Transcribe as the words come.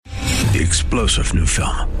The explosive new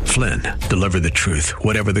film, Flynn, deliver the truth,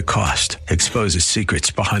 whatever the cost, exposes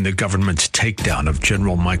secrets behind the government's takedown of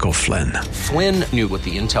General Michael Flynn. Flynn knew what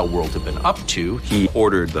the intel world had been up to. He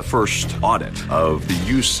ordered the first audit of the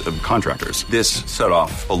use of contractors. This set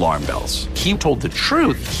off alarm bells. He told the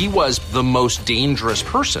truth. He was the most dangerous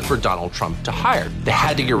person for Donald Trump to hire. They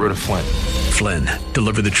had to get rid of Flynn. Flynn,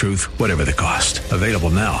 deliver the truth, whatever the cost. Available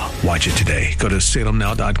now. Watch it today. Go to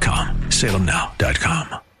salemnow.com.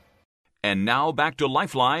 salemnow.com. And now back to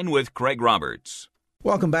Lifeline with Craig Roberts.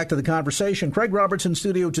 Welcome back to the conversation. Craig Roberts in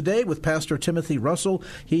studio today with Pastor Timothy Russell.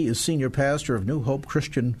 He is senior pastor of New Hope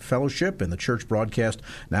Christian Fellowship, and the church broadcast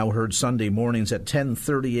now heard Sunday mornings at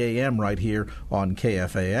 10:30 a.m. right here on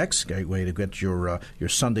KFAX. Great way to get your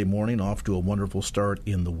Sunday morning off to a wonderful start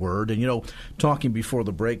in the Word. And, talking before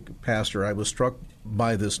the break, Pastor, I was struck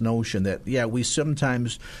by this notion that, we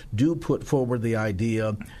sometimes do put forward the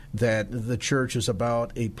idea that the church is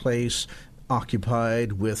about a place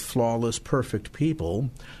occupied with flawless, perfect people.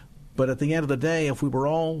 But at the end of the day, if we were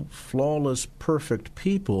all flawless, perfect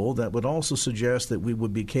people, that would also suggest that we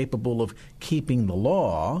would be capable of keeping the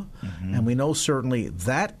law. Mm-hmm. And we know certainly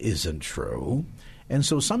that isn't true. And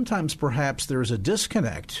so sometimes perhaps there's a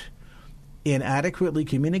disconnect in adequately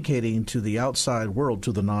communicating to the outside world,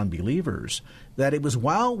 to the non-believers, that it was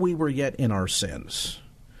while we were yet in our sins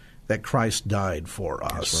that Christ died for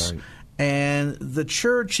us. That's right. And the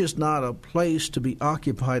church is not a place to be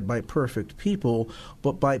occupied by perfect people,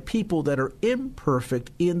 but by people that are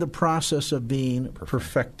imperfect in the process of being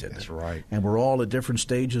perfected. That's right. And we're all at different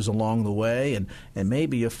stages along the way. And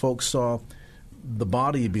maybe if folks saw the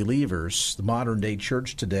body of believers, the modern-day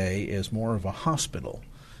church today, as more of a hospital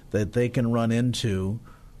that they can run into,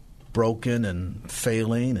 broken and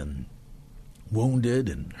failing and wounded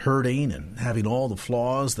and hurting and having all the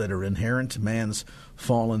flaws that are inherent to man's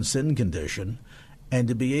fallen sin condition, and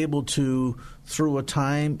to be able to, through a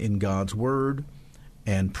time in God's Word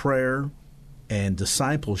and prayer and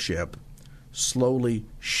discipleship, slowly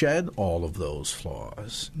shed all of those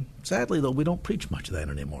flaws. Sadly, though, we don't preach much of that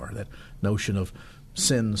anymore, that notion of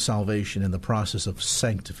sin, salvation, in the process of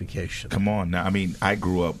sanctification. Come on now. I mean, I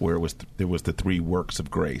grew up where there was the three works of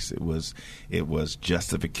grace. It was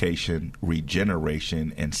justification,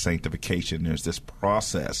 regeneration, and sanctification. There's this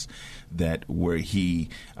process that where he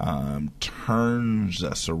turns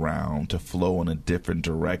us around to flow in a different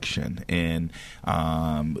direction, and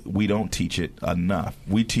we don't teach it enough.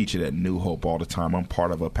 We teach it at New Hope all the time. I'm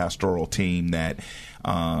part of a pastoral team that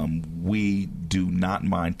we do not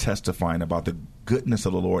mind testifying about the goodness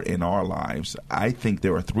of the Lord in our lives. I think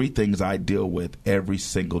there are three things I deal with every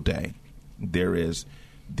single day. There is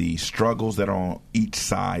the struggles that are on each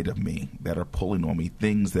side of me that are pulling on me,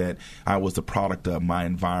 things that I was the product of my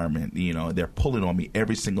environment. They're pulling on me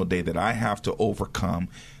every single day that I have to overcome.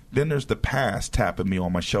 Then there's the past tapping me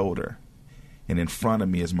on my shoulder, and in front of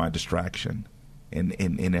me is my distraction. And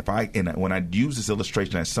when I use this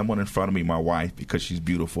illustration as someone in front of me, my wife, because she's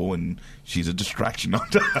beautiful and she's a distraction.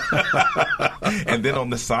 And then on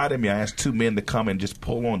the side of me, I asked two men to come and just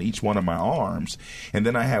pull on each one of my arms. And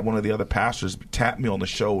then I had one of the other pastors tap me on the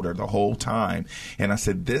shoulder the whole time. And I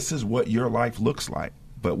said, this is what your life looks like.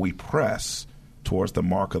 But we press towards the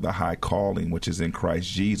mark of the high calling, which is in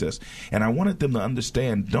Christ Jesus. And I wanted them to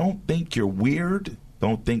understand, don't think you're weird.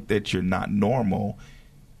 Don't think that you're not normal,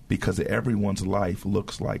 because everyone's life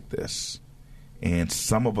looks like this. And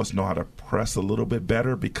some of us know how to press a little bit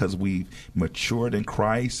better because we've matured in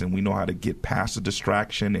Christ, and we know how to get past the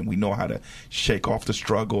distraction, and we know how to shake off the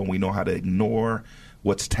struggle, and we know how to ignore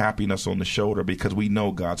what's tapping us on the shoulder, because we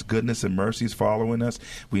know God's goodness and mercy is following us.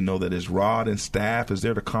 We know that his rod and staff is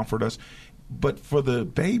there to comfort us. But for the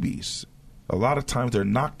babies, a lot of times they're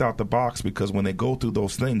knocked out the box, because when they go through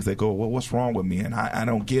those things, they go, well, what's wrong with me? And I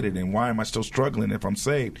don't get it. And why am I still struggling if I'm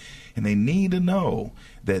saved? And they need to know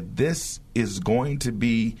that this is going to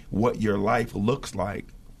be what your life looks like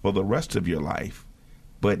for the rest of your life.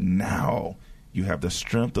 But now you have the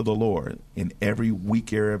strength of the Lord in every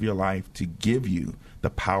weak area of your life to give you the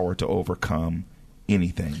power to overcome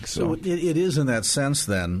anything. So it is, in that sense,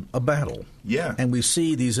 then, a battle. Yeah. And we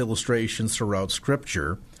see these illustrations throughout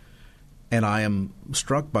Scripture. And I am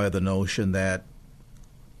struck by the notion that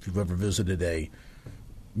if you've ever visited a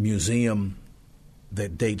museum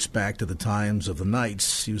that dates back to the times of the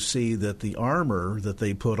knights, you see that the armor that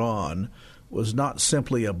they put on was not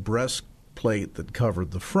simply a breastplate that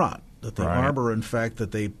covered the front, that the armor, in fact,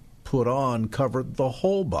 that they put on covered the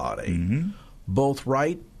whole body, both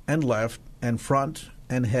right and left and front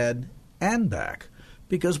and head and back,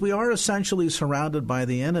 because we are essentially surrounded by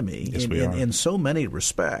the enemy in so many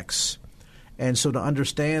respects. And so to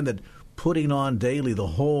understand that putting on daily the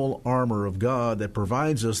whole armor of God that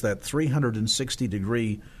provides us that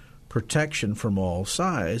 360-degree protection from all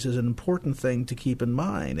sides is an important thing to keep in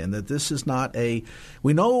mind, and that this is not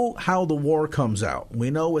we know how the war comes out.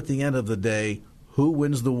 We know at the end of the day who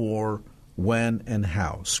wins the war, when, and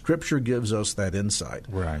how. Scripture gives us that insight.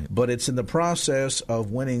 Right. But it's in the process of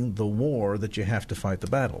winning the war that you have to fight the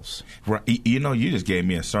battles. Right. You just gave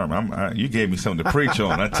me a sermon. You gave me something to preach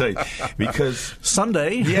on, I tell you. Because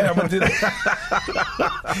Sunday. Yeah, I'm going to do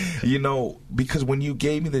that. Because when you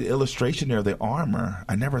gave me the illustration there of the armor,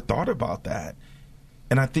 I never thought about that.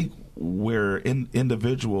 And I think where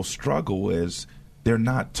individuals struggle is they're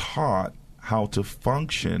not taught how to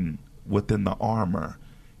function within the armor.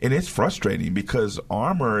 And it's frustrating because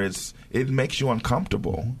armor it makes you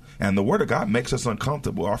uncomfortable. And the Word of God makes us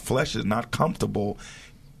uncomfortable. Our flesh is not comfortable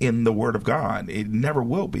in the Word of God. It never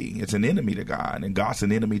will be. It's an enemy to God, and God's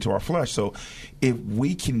an enemy to our flesh. So if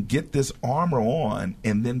we can get this armor on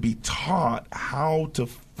and then be taught how to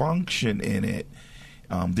function in it,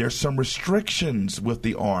 there's some restrictions with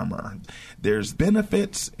the armor. There's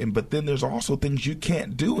benefits, but then there's also things you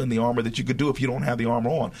can't do in the armor that you could do if you don't have the armor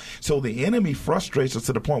on. So the enemy frustrates us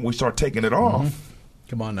to the point we start taking it off. Mm-hmm.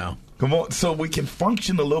 Come on now. Come on. So we can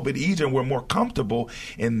function a little bit easier and we're more comfortable.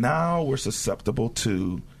 And now we're susceptible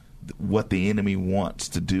to what the enemy wants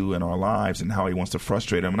to do in our lives and how he wants to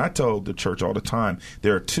frustrate them. And I tell the church all the time,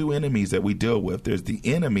 there are two enemies that we deal with. There's the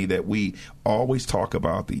enemy that we always talk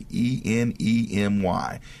about, the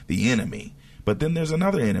E-N-E-M-Y, the enemy. But then there's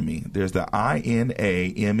another enemy. There's the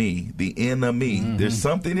I-N-A-M-E, the enemy. Mm-hmm. There's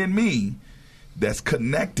something in me that's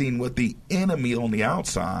connecting with the enemy on the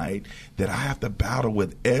outside that I have to battle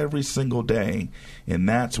with every single day. And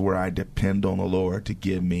that's where I depend on the Lord to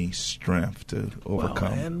give me strength to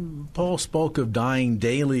overcome. Well, and Paul spoke of dying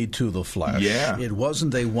daily to the flesh. Yeah. It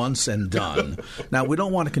wasn't a once and done. Now, we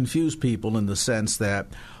don't want to confuse people in the sense that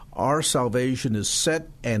our salvation is set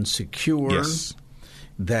and secure, yes,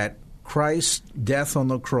 that Christ's death on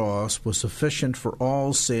the cross was sufficient for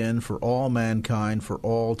all sin, for all mankind, for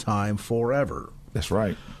all time, forever. That's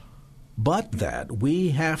right. But that we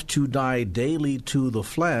have to die daily to the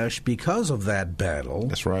flesh because of that battle.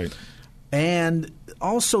 That's right. And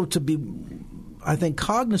also to be, I think,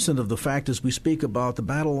 cognizant of the fact as we speak about the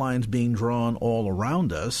battle lines being drawn all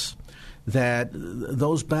around us, that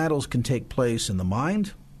those battles can take place in the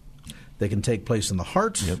mind, they can take place in the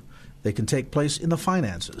heart, yep, they can take place in the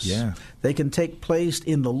finances. Yeah. They can take place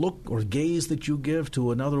in the look or gaze that you give to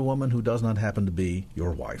another woman who does not happen to be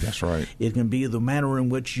your wife. That's right. It can be the manner in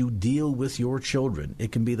which you deal with your children.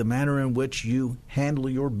 It can be the manner in which you handle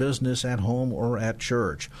your business at home or at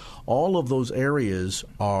church. All of those areas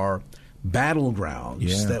are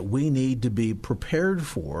battlegrounds that we need to be prepared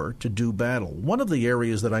for to do battle. One of the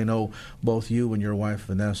areas that I know both you and your wife,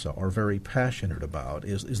 Vanessa, are very passionate about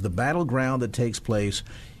is the battleground that takes place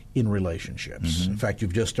in relationships. Mm-hmm. In fact,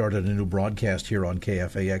 you've just started a new broadcast here on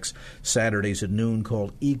KFAX Saturdays at noon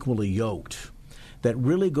called Equally Yoked that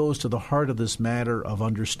really goes to the heart of this matter of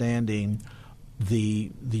understanding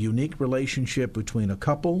the unique relationship between a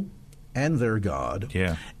couple and their God,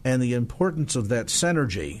 and the importance of that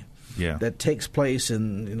synergy that takes place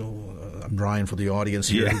in, I'm drawing for the audience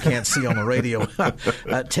here who can't see on the radio,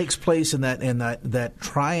 takes place in that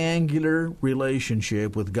triangular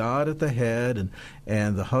relationship with God at the head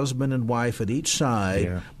and the husband and wife at each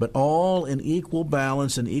side, but all in equal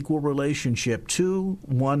balance and equal relationship to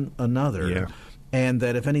one another. Yeah. And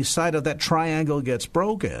that if any side of that triangle gets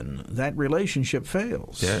broken, that relationship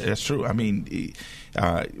fails. Yeah, that's true. I mean,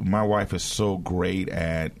 my wife is so great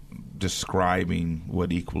at describing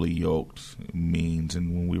what equally yoked means. And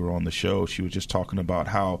when we were on the show, she was just talking about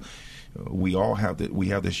how we all have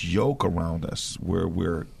this yoke around us where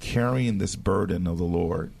we're carrying this burden of the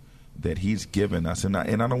Lord that He's given us. And I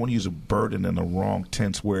don't want to use a burden in the wrong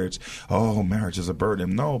tense where it's, marriage is a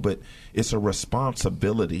burden. No, but it's a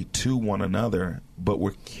responsibility to one another, but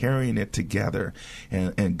we're carrying it together.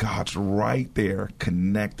 And God's right there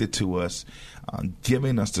connected to us,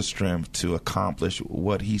 giving us the strength to accomplish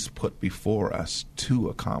what He's put before us to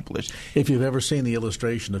accomplish. If you've ever seen the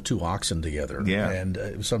illustration of two oxen together,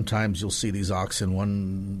 and sometimes you'll see these oxen,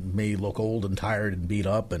 one may look old and tired and beat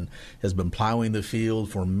up and has been plowing the field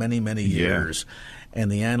for many, many years, and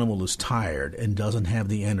the animal is tired and doesn't have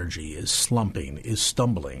the energy, is slumping, is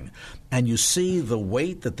stumbling, and you see the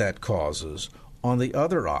weight that causes on the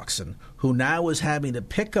other oxen, who now is having to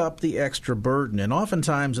pick up the extra burden. And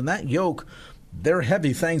oftentimes in that yoke, they're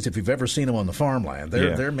heavy things if you've ever seen them on the farmland.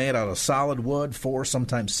 They're made out of solid wood, 4,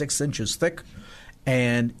 sometimes 6 inches thick.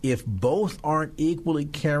 And if both aren't equally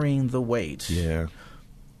carrying the weight,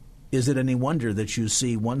 is it any wonder that you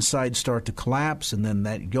see one side start to collapse, and then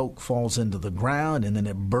that yoke falls into the ground, and then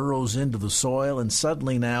it burrows into the soil, and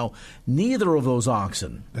suddenly now neither of those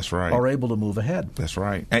oxen are able to move ahead. That's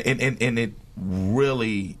right. And it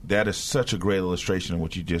really, that is such a great illustration of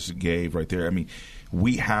what you just gave right there. I mean,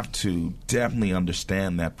 we have to definitely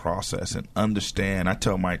understand that process and understand. I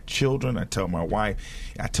tell my children, I tell my wife,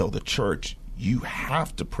 I tell the church, you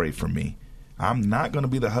have to pray for me. I'm not going to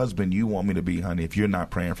be the husband you want me to be, honey, if you're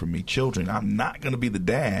not praying for me. Children, I'm not going to be the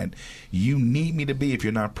dad you need me to be if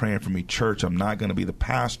you're not praying for me. Church, I'm not going to be the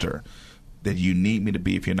pastor that you need me to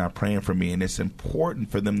be if you're not praying for me. And it's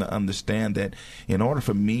important for them to understand that in order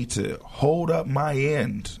for me to hold up my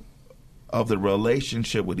end of the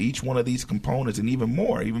relationship with each one of these components, and even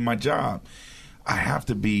more, even my job, I have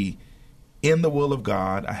to be in the will of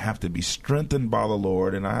God. I have to be strengthened by the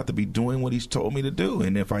Lord, and I have to be doing what he's told me to do.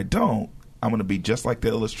 And if I don't, I'm going to be just like the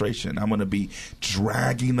illustration. I'm going to be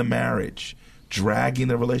dragging the marriage, dragging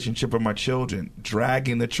the relationship with my children,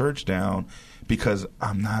 dragging the church down because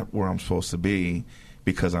I'm not where I'm supposed to be,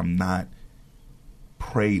 because I'm not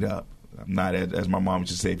prayed up. I'm not, as my mom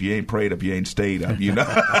used to say, if you ain't prayed up, you ain't stayed up, you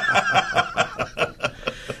know.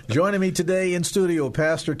 Joining me today in studio,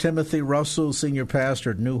 Pastor Timothy Russell, Senior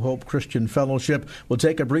Pastor at New Hope Christian Fellowship. We'll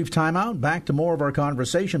take a brief time out, back to more of our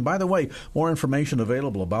conversation. By the way, more information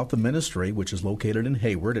available about the ministry, which is located in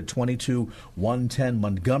Hayward at 22110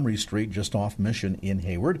 Montgomery Street, just off Mission in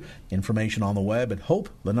Hayward. Information on the web at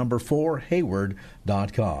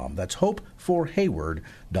hope4hayward.com. That's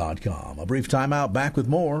hope4hayward.com. A brief time out, back with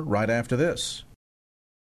more right after this.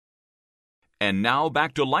 And now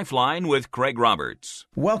back to Lifeline with Craig Roberts.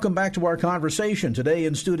 Welcome back to our conversation. Today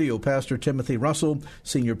in studio, Pastor Timothy Russell,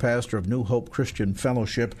 Senior Pastor of New Hope Christian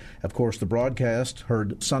Fellowship. Of course, the broadcast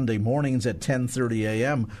heard Sunday mornings at 10:30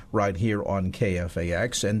 a.m. right here on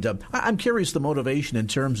KFAX. And I'm curious the motivation in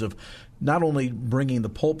terms of not only bringing the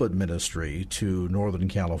pulpit ministry to Northern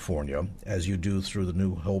California, as you do through the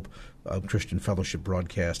New Hope Christian Fellowship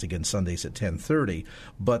broadcast, again Sundays at 10:30,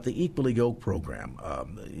 but the Equally Yoked program.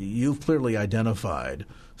 You've clearly identified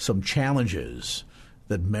some challenges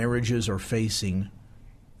that marriages are facing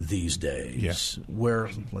these days, where,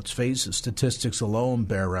 let's face it, statistics alone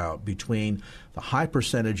bear out between the high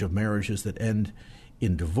percentage of marriages that end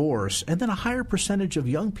in divorce, and then a higher percentage of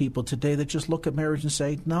young people today that just look at marriage and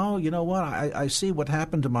say, no, you know what, I see what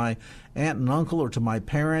happened to my aunt and uncle or to my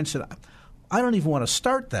parents, and I don't even want to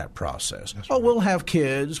start that process. That's right. We'll have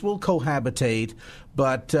kids, we'll cohabitate,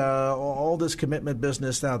 but all this commitment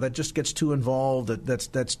business now, that just gets too involved.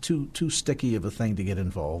 That's too sticky of a thing to get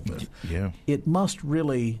involved with. Yeah. It must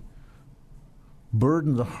really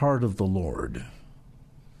burden the heart of the Lord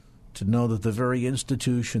to know that the very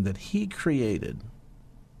institution that He created,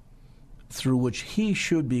 through which He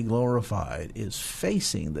should be glorified, is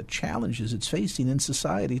facing the challenges it's facing in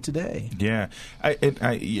society today. Yeah. I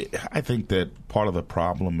think that part of the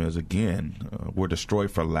problem is, again, we're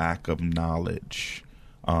destroyed for lack of knowledge.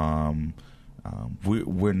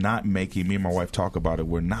 We're not making, me and my wife talk about it,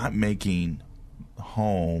 we're not making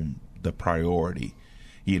home the priority.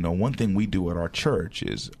 You know, one thing we do at our church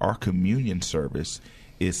is our communion service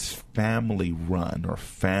is family run or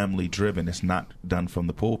family driven. It's not done from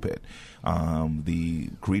the pulpit. The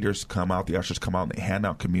greeters come out, the ushers come out, and they hand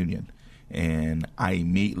out communion. And I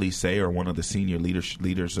immediately say, or one of the senior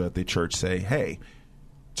leaders at the church say, hey,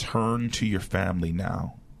 turn to your family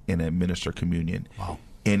now and administer communion. Wow.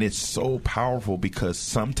 And it's so powerful because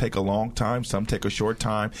some take a long time, some take a short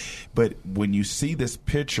time. But when you see this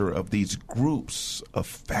picture of these groups of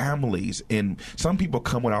families, and some people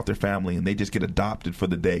come without their family and they just get adopted for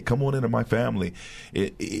the day. Come on into my family.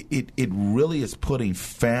 It really is putting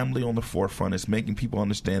family on the forefront. It's making people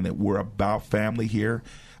understand that we're about family here.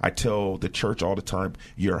 I tell the church all the time,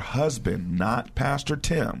 your husband, not Pastor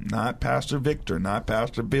Tim, not Pastor Victor, not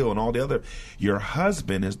Pastor Bill, and all the other, your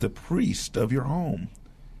husband is the priest of your home.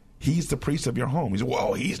 He's the priest of your home. He's,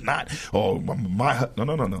 well, he's not. Oh,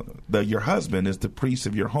 no. Your husband is the priest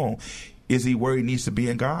of your home. Is he where he needs to be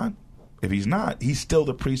in God? If he's not, he's still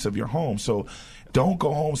the priest of your home. So don't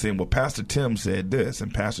go home saying, well, Pastor Tim said this,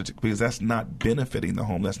 and because that's not benefiting the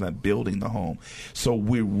home. That's not building the home. So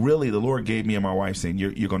the Lord gave me and my wife saying,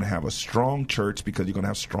 you're going to have a strong church because you're going to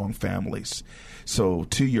have strong families. So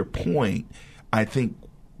to your point, I think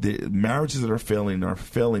the marriages that are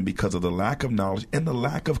failing because of the lack of knowledge and the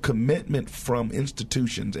lack of commitment from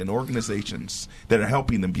institutions and organizations that are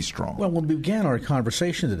helping them be strong. Well, when we began our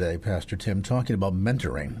conversation today, Pastor Tim, talking about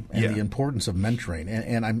mentoring and the importance of mentoring,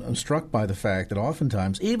 and I'm struck by the fact that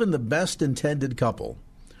oftentimes even the best intended couple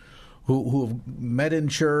who have met in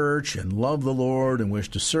church and love the Lord and wish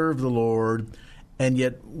to serve the Lord and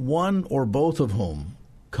yet one or both of whom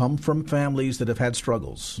come from families that have had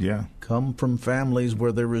struggles. Yeah. Come from families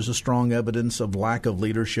where there is a strong evidence of lack of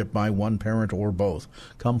leadership by one parent or both.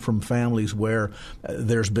 Come from families where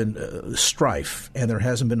there's been strife and there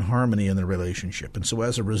hasn't been harmony in the relationship. And so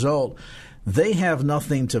as a result, they have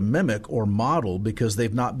nothing to mimic or model because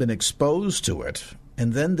they've not been exposed to it.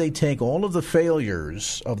 And then they take all of the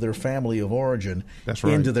failures of their family of origin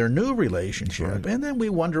into their new relationship. Right. And then we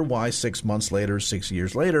wonder why 6 months later, 6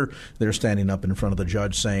 years later, they're standing up in front of the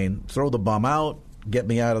judge saying, throw the bum out, get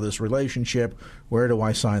me out of this relationship. Where do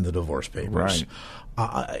I sign the divorce papers?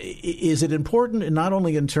 Right. Is it important not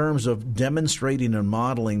only in terms of demonstrating and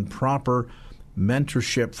modeling proper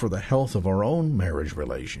mentorship for the health of our own marriage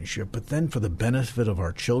relationship, but then for the benefit of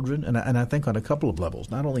our children? And I think on a couple of levels,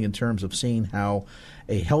 not only in terms of seeing how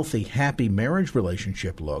a healthy, happy marriage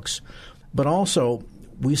relationship looks, but also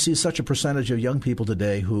we see such a percentage of young people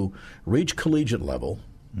today who reach collegiate level,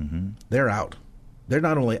 they're out. They're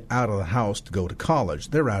not only out of the house to go to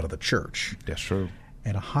college, they're out of the church. That's true.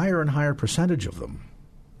 And a higher and higher percentage of them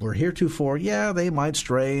were heretofore, they might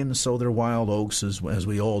stray and sow their wild oats as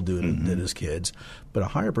we all did as kids, but a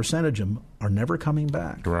higher percentage of them are never coming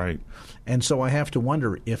back. Right. And so I have to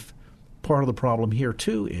wonder if part of the problem here,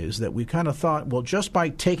 too, is that we kind of thought, well, just by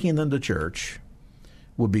taking them to church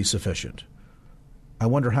would be sufficient. I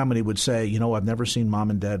wonder how many would say, I've never seen mom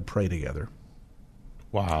and dad pray together.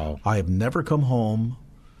 Wow. I have never come home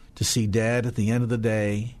to see dad at the end of the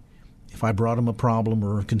day, if I brought him a problem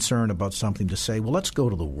or a concern about something, to say, well, let's go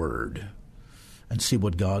to the Word and see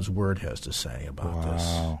what God's Word has to say about this.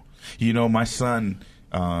 Wow. My son,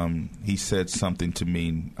 he said something to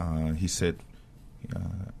me. He said,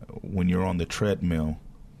 when you're on the treadmill,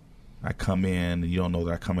 I come in, and you don't know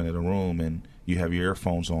that I come into the room, and you have your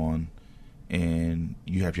earphones on, and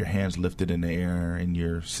you have your hands lifted in the air, and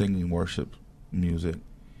you're singing worship music.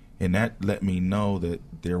 And that let me know that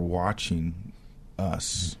they're watching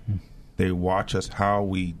us. They watch us how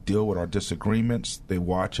we deal with our disagreements. They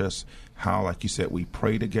watch us how, like you said, we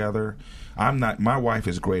pray together. My wife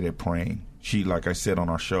is great at praying. She, like I said on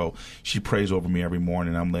our show, she prays over me every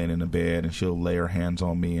morning. I'm laying in the bed, and she'll lay her hands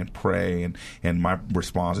on me and pray, and my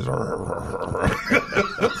response is, hit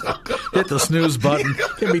the snooze button.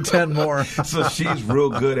 Give me 10 more. So she's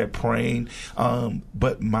real good at praying.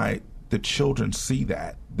 But the children see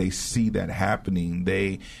that. They see that happening.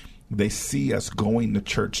 They see us going to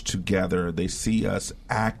church together. They see us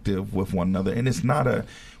active with one another. And it's not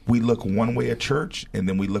we look one way at church and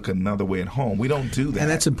then we look another way at home. We don't do that. And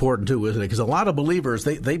that's important too, isn't it? Because a lot of believers,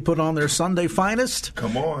 they put on their Sunday finest.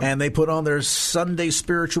 Come on. And they put on their Sunday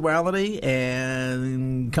spirituality.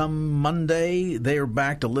 And come Monday, they are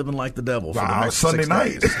back to living like the devil for the next Sunday 6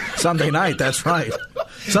 night. days. Sunday night, that's right.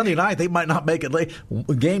 Sunday night, they might not make it late.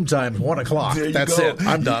 Game time, 1 o'clock. That's go. it.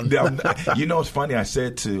 I'm done. It's funny. I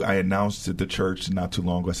announced at the church not too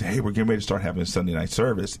long ago. I said, hey, we're getting ready to start having a Sunday night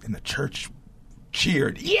service. And the church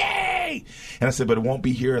cheered, yay! And I said, but it won't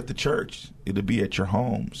be here at the church. It'll be at your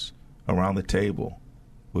homes, around the table,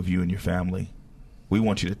 with you and your family. We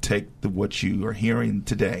want you to take what you are hearing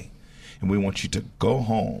today, and we want you to go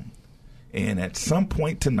home. And at some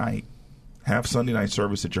point tonight, have Sunday night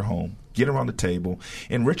service at your home. Get around the table.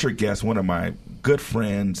 And Richard Guest, one of my good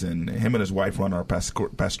friends, and him and his wife run our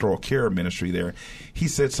pastoral care ministry there, he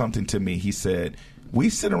said something to me. He said, we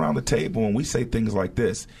sit around the table and we say things like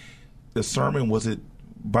this. The sermon, was it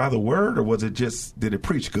by the word, or was it just, did it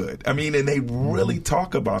preach good? I mean, and they really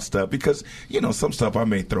talk about stuff because, some stuff I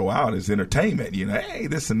may throw out as entertainment, hey,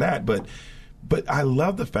 this and that. But I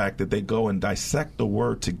love the fact that they go and dissect the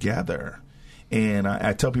word together. And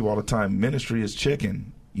I tell people all the time, ministry is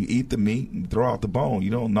chicken. You eat the meat and throw out the bone.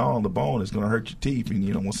 You don't gnaw on the bone; it's going to hurt your teeth.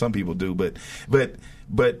 And well, some people do, but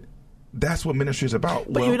that's what ministry is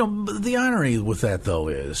about. But the irony with that though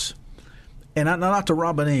is, and not to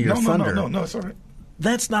rob any of your thunder. No, it's all right.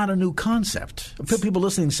 That's not a new concept. People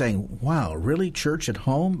listening saying, "Wow, really? Church at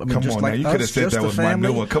home? I mean, come just on, like now. You us, could have said just that was family?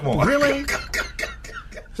 my new one. Come on, really."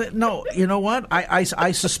 No, you know what? I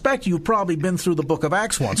suspect you've probably been through the book of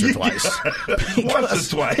Acts once or twice. Once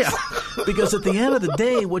or twice. Yeah, because at the end of the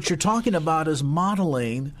day, what you're talking about is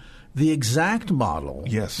modeling the exact model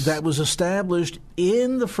that was established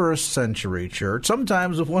in the first century church,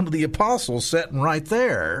 sometimes with one of the apostles sitting right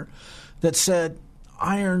there, that said,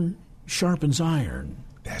 iron sharpens iron.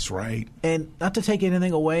 That's right. And not to take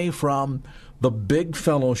anything away from the big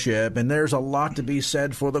fellowship, and there's a lot to be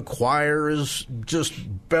said for the choir is just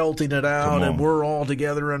belting it out, and we're all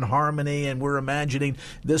together in harmony, and we're imagining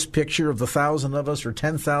this picture of the 1,000 of us or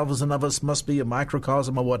 10,000 of us must be a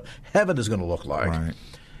microcosm of what heaven is going to look like. Right.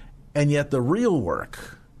 And yet the real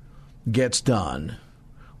work gets done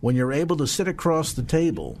when you're able to sit across the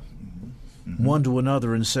table one to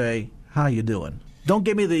another and say, how you doing? Don't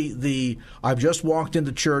give me the I've just walked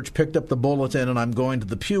into church, picked up the bulletin, and I'm going to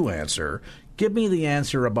the pew answer. Give me the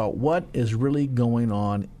answer about what is really going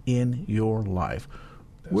on in your life.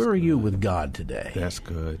 Where are you with God today? That's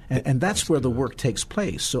good. And that's where the work takes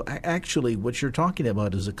place. So actually what you're talking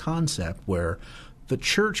about is a concept where the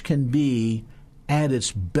church can be at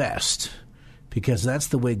its best because that's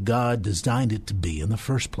the way God designed it to be in the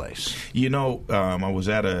first place. You know, I was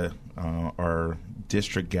at our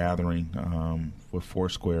district gathering with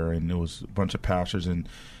Foursquare, and there was a bunch of pastors, and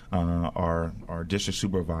our district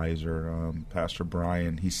supervisor, Pastor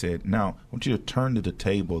Brian, he said, now, I want you to turn to the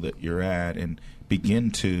table that you're at and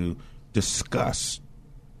begin to discuss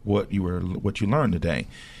what you learned today.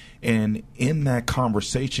 And in that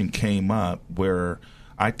conversation came up where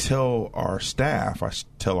I tell our staff, I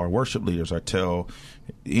tell our worship leaders, I tell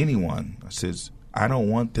anyone, I says, I don't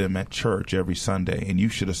want them at church every Sunday, and you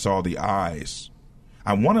should have saw the eyes.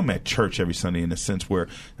 I want them at church every Sunday in the sense where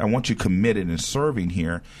I want you committed and serving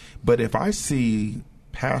here. But if I see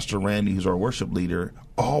Pastor Randy, who's our worship leader,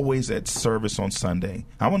 always at service on Sunday,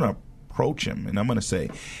 I want to approach him and I'm going to say,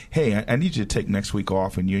 hey, I need you to take next week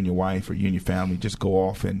off, and you and your wife or you and your family just go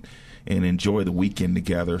off and enjoy the weekend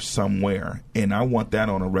together somewhere. And I want that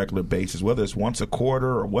on a regular basis, whether it's once a quarter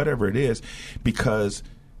or whatever it is, because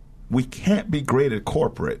we can't be great at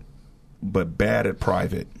corporate but bad at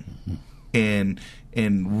private. And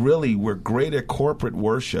really, we're great at corporate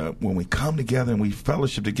worship when we come together and we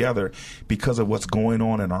fellowship together because of what's going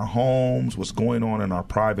on in our homes, what's going on in our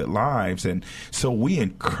private lives. And so we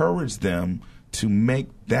encourage them to make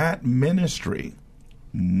that ministry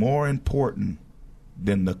more important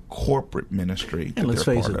than the corporate ministry. And let's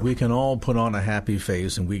face it, we can all put on a happy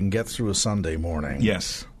face and we can get through a Sunday morning.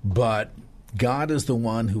 Yes. But God is the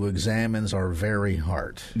one who examines our very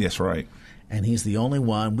heart. That's right. And he's the only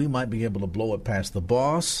one. We might be able to blow it past the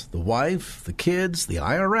boss, the wife, the kids, the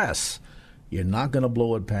IRS. You're not going to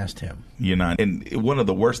blow it past him. You're not. And one of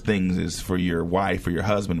the worst things is for your wife or your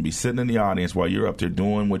husband to be sitting in the audience while you're up there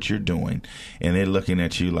doing what you're doing, and they're looking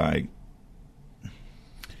at you like...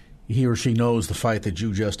 He or she knows the fight that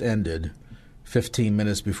you just ended 15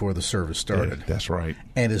 minutes before the service started. Yeah, that's right.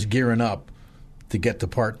 And is gearing up to get to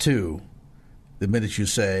part two the minute you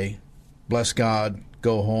say, bless God,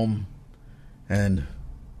 go home, and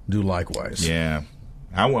do likewise. Yeah.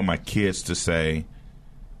 I want my kids to say,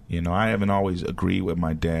 I haven't always agreed with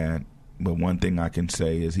my dad, but one thing I can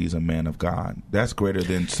say is he's a man of God. That's greater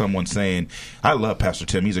than someone saying, I love Pastor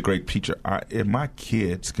Tim, he's a great preacher. If my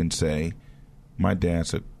kids can say, my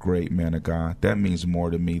dad's a great man of God, that means more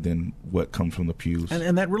to me than what comes from the pews.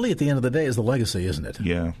 And that really, at the end of the day, is the legacy, isn't it?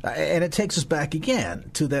 Yeah. And it takes us back again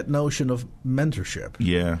to that notion of mentorship.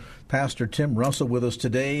 Yeah. Pastor Tim Russell with us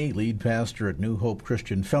today, lead pastor at New Hope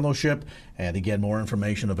Christian Fellowship. And again, more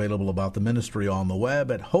information available about the ministry on the web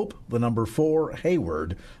at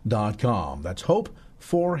hope4hayward.com. That's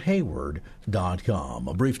hope4hayward.com.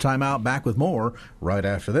 A brief timeout, back with more right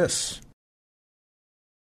after this.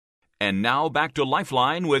 And now back to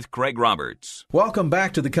Lifeline with Craig Roberts. Welcome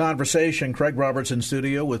back to the conversation. Craig Roberts in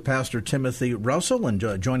studio with Pastor Timothy Russell. And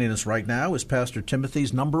joining us right now is Pastor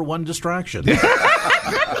Timothy's number one distraction.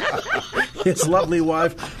 His lovely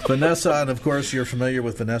wife, Vanessa. And, of course, you're familiar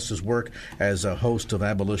with Vanessa's work as a host of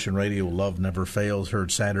Abolition Radio. Love Never Fails,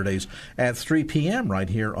 heard Saturdays at 3 p.m. right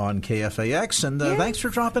here on KFAX. And thanks for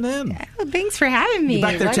dropping in. Oh, thanks for having me. You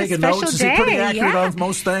back there taking notes? Is he pretty accurate on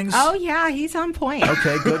most things? Oh, yeah, he's on point.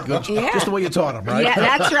 Okay, good. Yeah. Just the way you taught him, right? Yeah,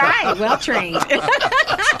 that's right. Well trained.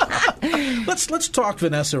 Let's talk,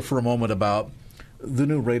 Vanessa, for a moment about the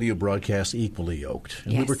new radio broadcast, Equally Yoked.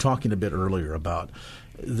 And yes. We were talking a bit earlier about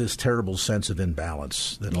this terrible sense of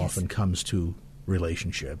imbalance that often comes to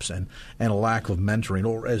relationships and a lack of mentoring.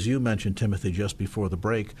 Or, as you mentioned, Timothy, just before the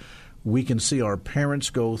break, we can see our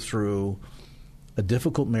parents go through a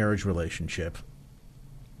difficult marriage relationship.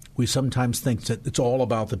 We sometimes think that it's all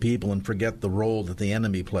about the people and forget the role that the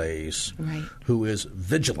enemy plays, right, who is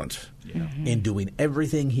vigilant in doing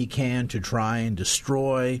everything he can to try and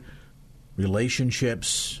destroy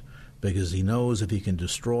relationships, because he knows if he can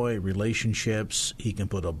destroy relationships, he can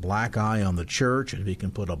put a black eye on the church. And if he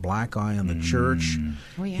can put a black eye on the church,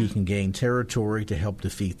 he can gain territory to help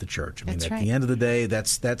defeat the church. I mean, at the end of the day,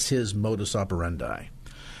 that's his modus operandi.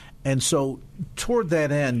 And so toward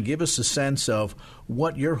that end, give us a sense of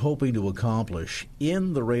what you're hoping to accomplish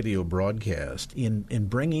in the radio broadcast, in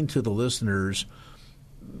bringing to the listeners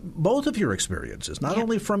both of your experiences, not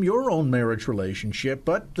only from your own marriage relationship,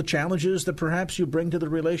 but the challenges that perhaps you bring to the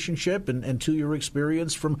relationship and to your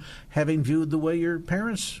experience from having viewed the way your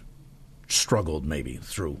parents struggled maybe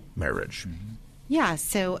through marriage. Yeah,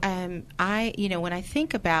 so when I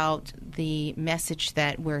think about the message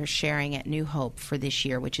that we're sharing at New Hope for this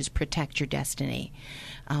year, which is Protect Your Destiny,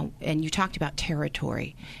 and you talked about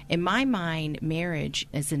territory. In my mind, marriage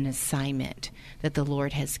is an assignment that the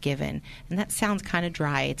Lord has given. And that sounds kind of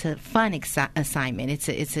dry. It's a fun assignment.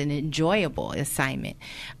 It's an enjoyable assignment.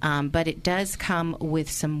 But it does come with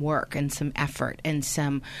some work and some effort and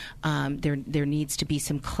some there needs to be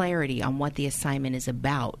some clarity on what the assignment is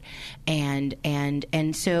about. And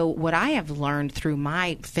so what I have learned through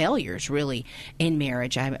my failures really in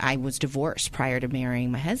marriage, I was divorced prior to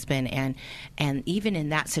marrying my husband, and even in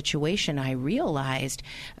that situation, I realized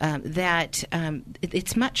that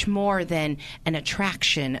it's much more than an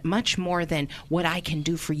attraction, much more than what I can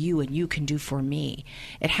do for you and you can do for me.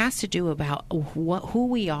 It has to do about who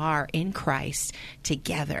we are in Christ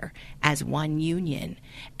together as one union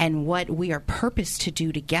and what we are purposed to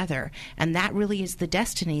do together. And that really is the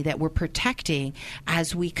destiny that we're protecting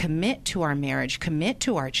as we commit to our marriage, commit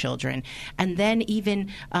to our children, and then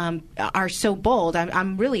even are so bold.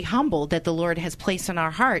 I'm really humbled that the Lord has placed on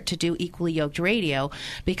our heart to do Equally Yoked Radio,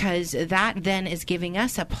 because that then is giving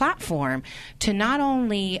us a platform to not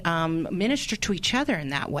only minister to each other in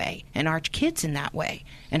that way and our kids in that way,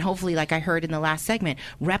 and hopefully, like I heard in the last segment,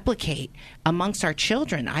 replicate amongst our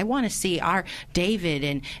children. I want to see our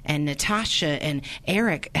David and Natasha and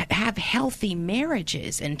Eric have healthy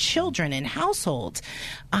marriages and children and households.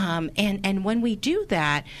 And when we do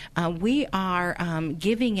that, we are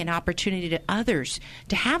giving an opportunity to others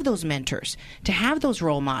to have those mentors, to have those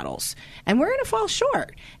role models. And we're going to fall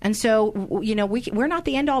short. And so, we're not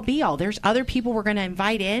the end-all, be-all. There's other people we're going to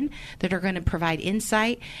invite in that are going to provide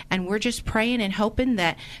insight. And we're just praying and hoping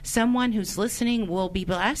that someone who's listening will be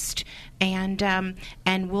blessed and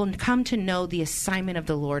will come to know the assignment of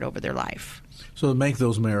the Lord over their life. So to make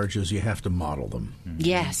those marriages, you have to model them.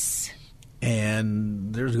 Yes.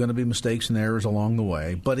 And there's going to be mistakes and errors along the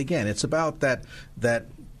way. But again, it's about that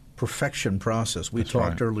perfection process. We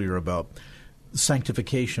talked earlier about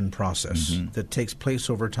sanctification process that takes place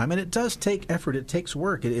over time. And it does take effort. It takes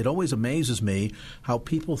work. It always amazes me how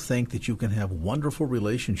people think that you can have wonderful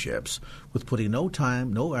relationships with putting no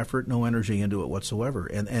time, no effort, no energy into it whatsoever.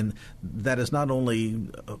 And that is not only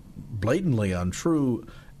blatantly untrue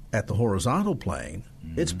at the horizontal plane,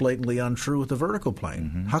 it's blatantly untrue at the vertical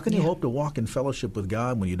plane. How can you hope to walk in fellowship with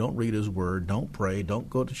God when you don't read His Word, don't pray, don't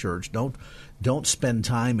go to church, don't spend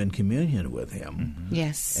time in communion with Him?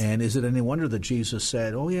 Yes. And is it any wonder that Jesus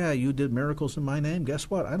said, "Oh yeah, you did miracles in my name. Guess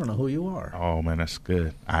what? I don't know who you are." Oh man, that's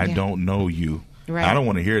good. I don't know you. Right. I don't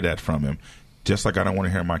want to hear that from Him. Just like I don't want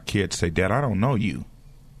to hear my kids say, "Dad, I don't know you,"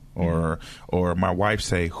 or my wife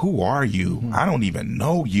say, "Who are you? I don't even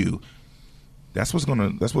know you." That's what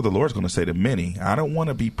the Lord's going to say to many. I don't want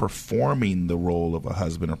to be performing the role of a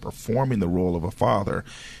husband or performing the role of a father,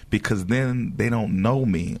 because then they don't know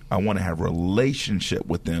me. I want to have a relationship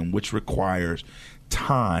with them, which requires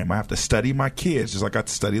time. I have to study my kids just like I have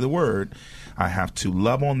to study the Word. I have to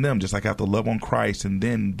love on them just like I have to love on Christ, and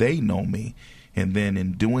then they know me. And then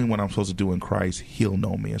in doing what I'm supposed to do in Christ, He'll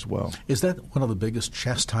know me as well. Is that one of the biggest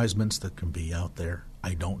chastisements that can be out there?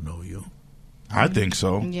 I don't know you. I think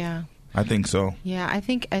so. Yeah. I think so. Yeah, I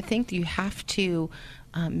think you have to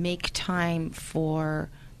make time for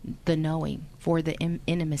the knowing, for the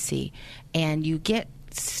intimacy, and you get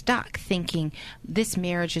stuck thinking this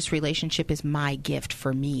marriage, this relationship is my gift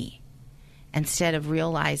for me, instead of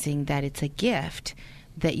realizing that it's a gift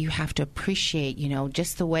that you have to appreciate,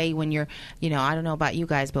 just the way when you're, I don't know about you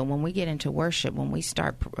guys, but when we get into worship, when we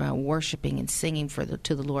start worshiping and singing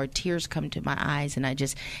to the Lord, tears come to my eyes, and I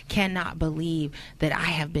just cannot believe that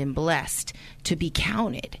I have been blessed to be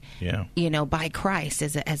counted, by Christ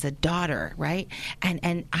as a daughter, right?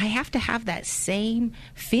 And I have to have that same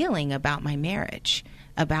feeling about my marriage,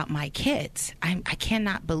 about my kids. I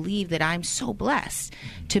cannot believe that I'm so blessed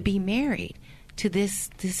to be married to this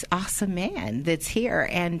awesome man that's here,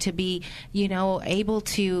 and to be, able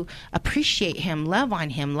to appreciate him, love on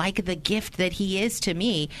him like the gift that he is to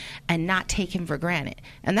me, and not take him for granted.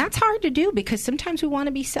 And that's hard to do, because sometimes we want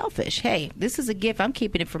to be selfish. Hey, this is a gift. I'm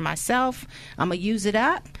keeping it for myself. I'm going to use it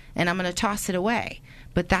up, and I'm going to toss it away.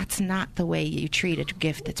 But that's not the way you treat a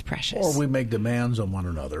gift that's precious. Or we make demands on one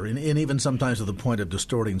another, and even sometimes to the point of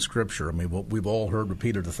distorting Scripture. I mean, we've all heard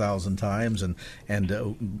repeated 1,000 times, and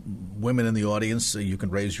women in the audience, you can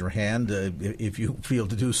raise your hand if you feel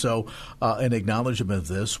to do so in acknowledgement of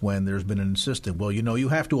this when there's been an insistent, well, you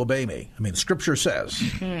have to obey me. I mean, Scripture says.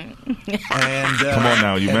 And come on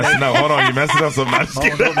now, you messed it up. Hold on, you messed it up so much.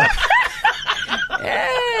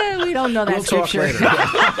 We don't know that Scripture.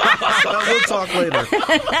 We'll talk later.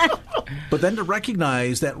 But then to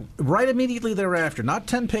recognize that right immediately thereafter, not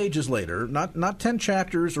 10 pages later, not 10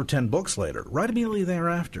 chapters or 10 books later, right immediately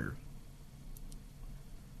thereafter,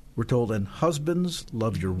 we're told, and husbands,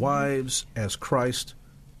 love your wives as Christ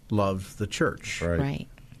loved the church. Right.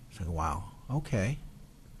 So, wow, okay.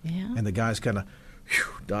 Yeah. And the guy's kind of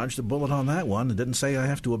dodged a bullet on that one and didn't say I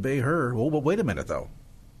have to obey her. Well, but wait a minute, though.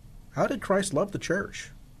 How did Christ love the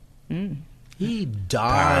church? He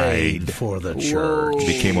died for the church. He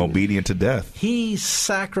became obedient to death. He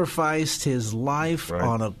sacrificed his life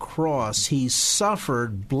on a cross. He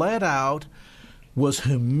suffered, bled out, was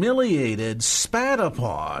humiliated, spat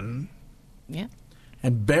upon,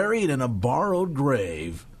 and buried in a borrowed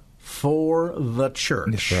grave for the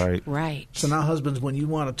church. That's right. Right. So now, husbands, when you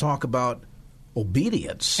want to talk about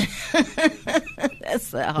obedience,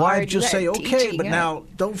 That's the hard wives just say, okay, teaching, but yeah. now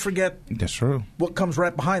don't forget That's true. what comes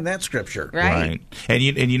right behind that scripture. Right. And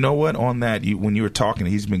you know what? On that, when you were talking,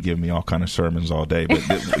 he's been giving me all kind of sermons all day. But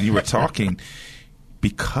when you were talking,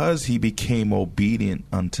 because he became obedient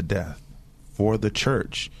unto death for the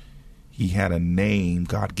church, he had a name.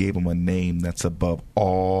 God gave him a name that's above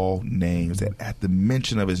all names. That at the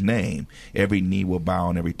mention of his name, every knee will bow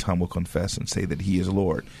and every tongue will confess and say that he is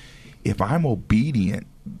Lord. If I'm obedient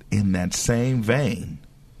in that same vein,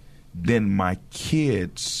 then my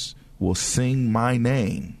kids will sing my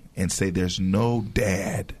name and say there's no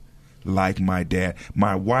dad like my dad.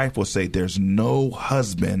 My wife will say there's no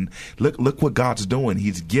husband. Look what God's doing.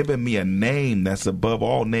 He's given me a name that's above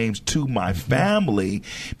all names to my family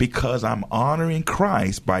because I'm honoring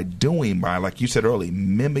Christ by, like you said earlier,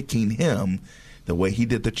 mimicking him the way he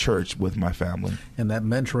did the church with my family. And that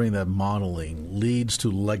mentoring, that modeling leads to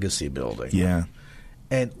legacy building. Yeah.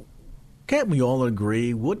 And can't we all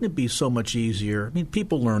agree, wouldn't it be so much easier? I mean,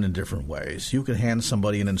 people learn in different ways. You can hand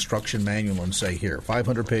somebody an instruction manual and say, here,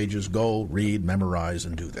 500 pages, go, read, memorize,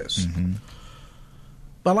 and do this. Mm-hmm.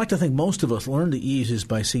 But I like to think most of us learn the easiest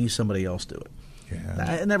by seeing somebody else do it.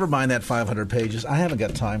 Yeah. Never mind that 500 pages. I haven't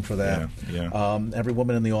got time for that. Yeah. Every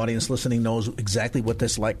woman in the audience listening knows exactly what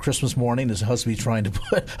that's like. Christmas morning, his husband's trying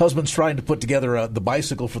to put together the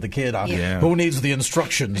bicycle for the kid. Yeah. Who needs the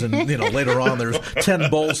instructions? And later on, there's 10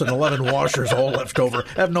 bolts and 11 washers all left over.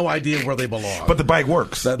 I have no idea where they belong. But the bike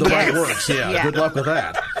works. The bike works. Yeah. Good luck with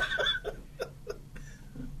that.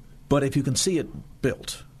 But if you can see it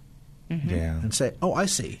built, and say, "Oh, I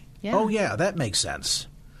see. Yeah. Oh, yeah, that makes sense,"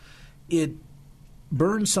 it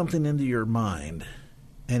burns something into your mind,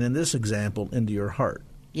 and in this example, into your heart.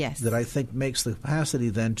 Yes. That I think makes the capacity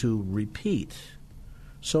then to repeat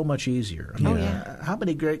so much easier. I mean, how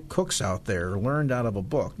many great cooks out there learned out of a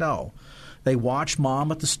book? No. They watched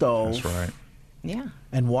Mom at the stove. That's right. Yeah.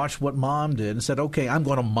 And watched what Mom did and said, okay, I'm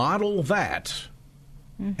going to model that.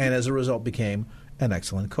 And as a result became an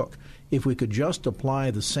excellent cook. If we could just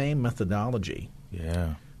apply the same methodology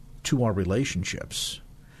to our relationships,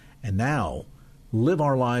 and now live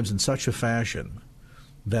our lives in such a fashion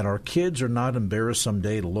that our kids are not embarrassed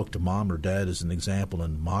someday to look to mom or dad as an example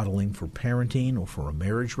in modeling for parenting or for a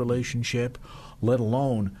marriage relationship, let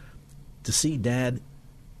alone to see dad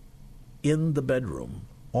in the bedroom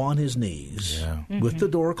on his knees with the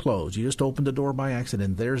door closed. You just opened the door by accident,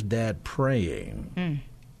 and there's dad praying.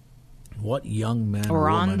 What young men or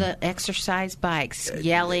woman, on the exercise bikes,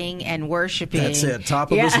 yelling and worshiping. That's it.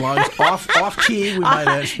 Top of his lungs, off key. We might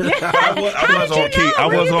add. I was on key. I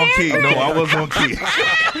was on key. No, I was on key.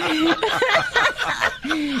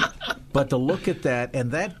 But to look at that,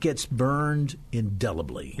 and that gets burned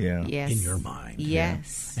indelibly Yes. in your mind.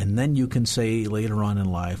 Yes. And then you can say later on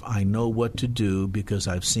in life, I know what to do because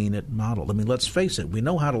I've seen it modeled. I mean, let's face it. We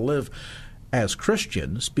know how to live as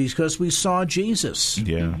Christians because we saw Jesus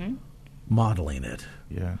modeling it.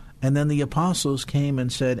 Yeah. And then the apostles came and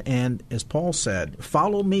said, and as Paul said,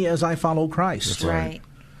 follow me as I follow Christ. That's right.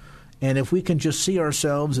 And if we can just see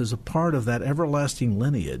ourselves as a part of that everlasting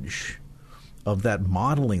lineage of that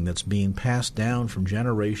modeling that's being passed down from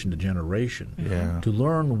generation to generation, to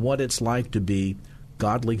learn what it's like to be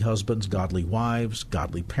godly husbands, godly wives,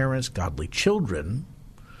 godly parents, godly children,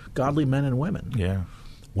 godly men and women. Yeah.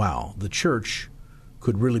 Wow, the church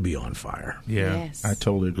could really be on fire. Yeah, Yes. I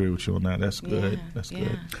totally agree with you on that. That's good. Yeah, That's yeah.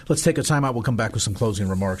 good. Let's take a time out. We'll come back with some closing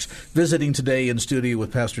remarks. Visiting today in studio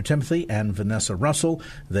with Pastor Timothy and Vanessa Russell.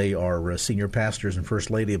 They are senior pastors and First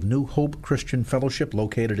Lady of New Hope Christian Fellowship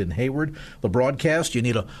located in Hayward. The broadcast, you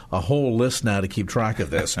need a whole list now to keep track of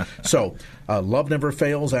this. So, Love Never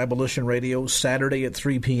Fails, Abolition Radio, Saturday at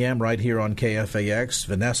 3 p.m. right here on KFAX.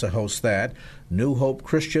 Vanessa hosts that. New Hope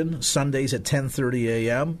Christian, Sundays at 10:30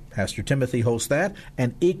 a.m. Pastor Timothy hosts that.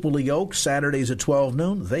 And Equally Yoked, Saturdays at 12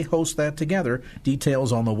 noon. They host that together.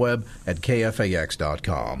 Details on the web at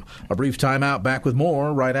kfax.com. A brief timeout. Back with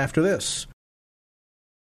more right after this.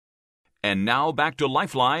 And now back to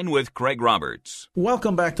Lifeline with Craig Roberts.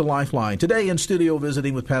 Welcome back to Lifeline. Today in studio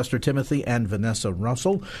visiting with Pastor Timothy and Vanessa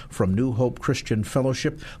Russell from New Hope Christian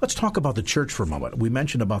Fellowship. Let's talk about the church for a moment. We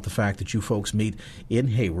mentioned about the fact that you folks meet in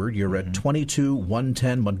Hayward. You're at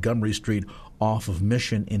 22110 Montgomery Street off of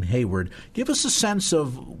Mission in Hayward. Give us a sense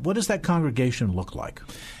of what does that congregation look like?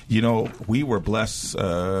 You know, we were blessed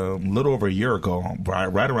a little over a year ago,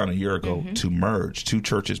 right around a year ago, to merge. Two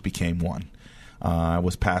churches became one. I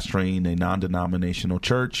was pastoring a non-denominational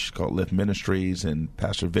church called Lift Ministries, and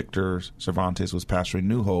Pastor Victor Cervantes was pastoring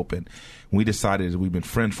New Hope. And we decided, we've been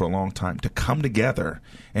friends for a long time, to come together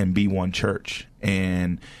and be one church.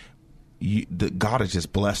 And God has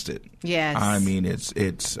just blessed it. Yes. I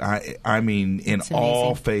mean, in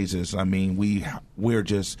all phases. I mean, we're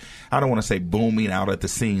just, I don't want to say booming out at the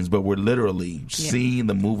seams, but we're literally seeing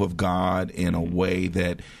the move of God in a way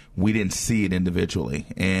that we didn't see it individually.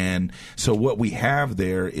 And so what we have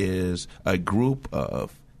there is a group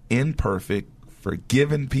of imperfect,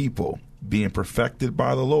 forgiven people being perfected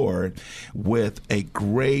by the Lord with a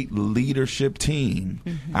great leadership team.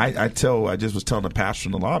 I just was telling the pastor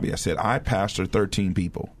in the lobby, I said, I pastor 13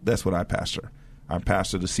 people. That's what I pastor. I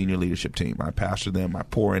pastor the senior leadership team. I pastor them. I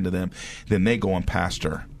pour into them. Then they go and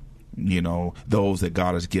pastor, you know, those that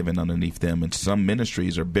God has given underneath them. And some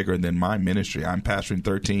ministries are bigger than my ministry. I'm pastoring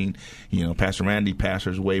 13. You know, Pastor Randy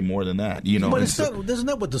pastors way more than that. You know, but isn't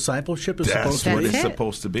that what discipleship is supposed to be? That's what it's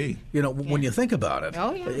supposed to be. You know, when you think about it,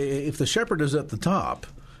 if the shepherd is at the top,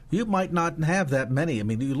 you might not have that many. I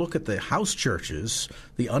mean, you look at the house churches,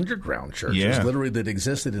 the underground churches, literally that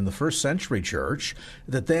existed in the first century church,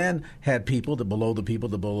 that then had people that below the people,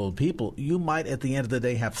 that below the people. You might, at the end of the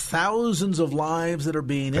day, have thousands of lives that are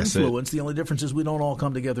being influenced. The only difference is we don't all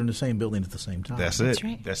come together in the same building at the same time. That's it. That's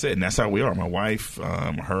right. That's it. And that's how we are. My wife,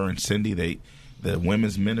 her and Cindy, the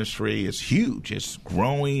women's ministry is huge. It's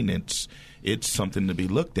growing. It's something to be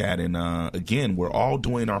looked at. And, again, we're all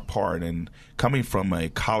doing our part. And coming from a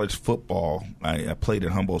college football, I played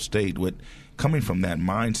at Humboldt State. Coming from that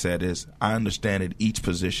mindset is I understand that each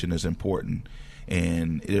position is important.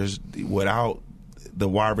 And without the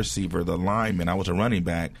wide receiver, the lineman, I was a running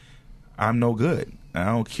back, I'm no good. I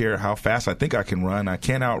don't care how fast I think I can run. I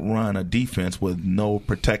can't outrun a defense with no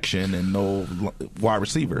protection and no wide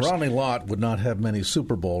receivers. Ronnie Lott would not have many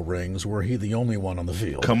Super Bowl rings were he the only one on the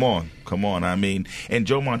field. Come on. I mean, and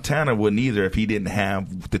Joe Montana wouldn't either if he didn't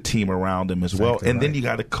have the team around him as well. And then you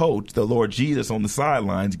got a coach, the Lord Jesus, on the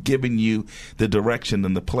sidelines giving you the direction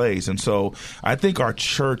and the plays. And so I think our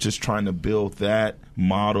church is trying to build that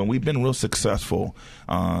model, and we've been real successful.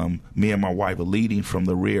 Me and my wife are leading from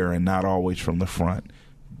the rear and not always from the front,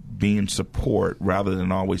 being support rather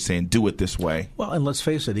than always saying, do it this way. Well, and let's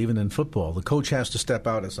face it, even in football, the coach has to step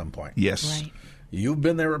out at some point. Yes. Right. You've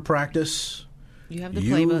been there at practice. You have the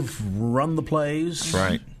playbook. You've run the plays.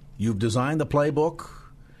 Right. You've designed the playbook.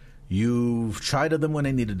 You've chided them when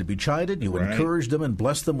they needed to be chided. You encouraged them and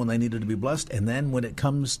blessed them when they needed to be blessed. And then when it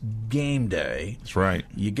comes game day, that's right,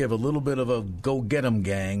 you give a little bit of a go-get-'em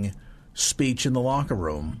gang speech in the locker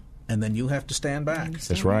room, and then you have to stand back.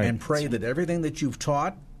 That's right. And pray that everything that you've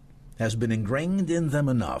taught has been ingrained in them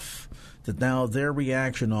enough that now their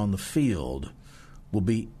reaction on the field will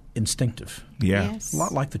be instinctive. Yeah. Yes. A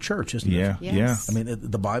lot like the church, isn't it? Yeah. Yes. I mean,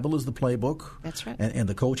 the Bible is the playbook. That's right. And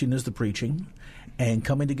the coaching is the preaching. And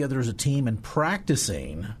coming together as a team and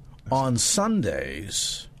practicing on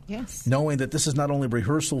Sundays. Yes. Knowing that this is not only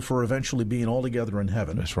rehearsal for eventually being all together in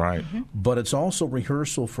heaven. That's right. But it's also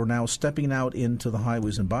rehearsal for now stepping out into the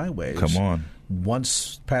highways and byways. Come on.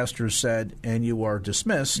 Once pastors said, and you are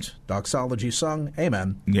dismissed, doxology sung,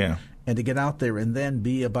 amen. Yeah. And to get out there and then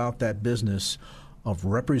be about that business of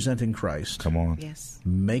representing Christ. Come on. Yes.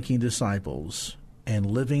 Making disciples and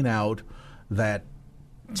living out that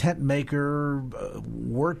tent maker,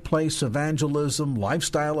 workplace evangelism,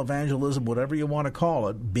 lifestyle evangelism, whatever you want to call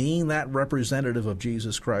it, being that representative of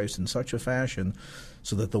Jesus Christ in such a fashion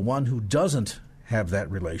so that the one who doesn't have that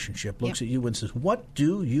relationship looks at you and says, what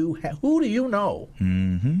do you have? Who do you know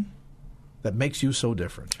that makes you so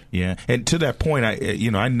different? Yeah. And to that point,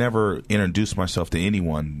 I never introduced myself to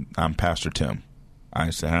anyone. I'm Pastor Tim.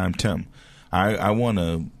 I say, I'm Tim. I want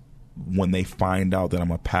to, when they find out that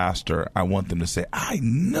I'm a pastor, I want them to say, I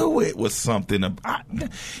knew it was something about,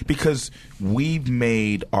 because we've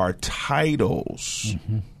made our titles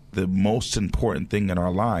the most important thing in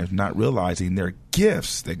our lives, not realizing they're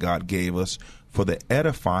gifts that God gave us for the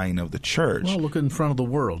edifying of the church. Well, look in front of the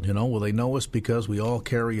world. Will they know us because we all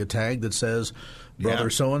carry a tag that says brother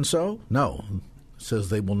so-and-so? No. It says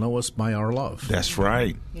they will know us by our love. That's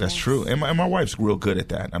right. That's true. And my wife's real good at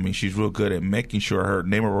that. I mean, she's real good at making sure her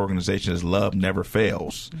name of her organization is Love Never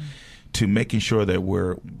Fails, to making sure that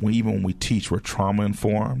even when we teach, we're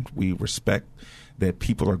trauma-informed. We respect that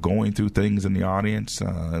people are going through things in the audience,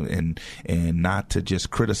 and not to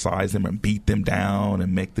just criticize them and beat them down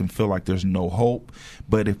and make them feel like there's no hope.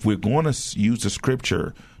 But if we're going to use the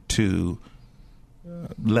scripture to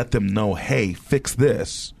let them know, hey, fix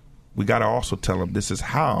this, we got to also tell them this is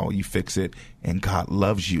how you fix it, and God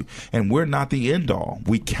loves you. And we're not the end all.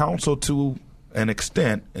 We counsel to an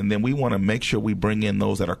extent, and then we want to make sure we bring in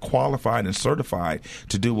those that are qualified and certified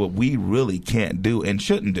to do what we really can't do and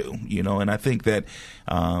shouldn't do. And I think that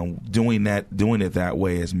doing it that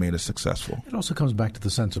way has made us successful. It also comes back to the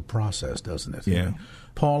sense of process, doesn't it? Yeah.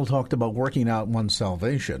 Paul talked about working out one's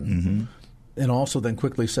salvation. And also then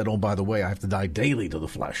quickly said, oh, by the way, I have to die daily to the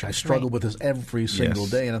flesh. I struggle with this every single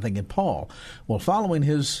day. And I'm thinking, Paul, well, following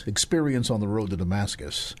his experience on the road to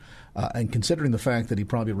Damascus, and considering the fact that he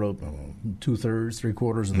probably wrote 2/3,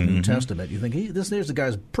 3/4 of the New Testament, you think, there's a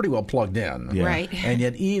guy's pretty well plugged in. Yeah. Right. And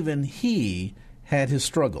yet even he had his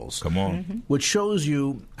struggles. Come on. Which shows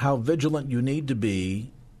you how vigilant you need to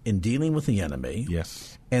be in dealing with the enemy.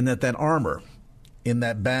 Yes. And that armor in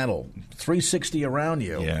that battle, 360 around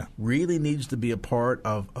you, really needs to be a part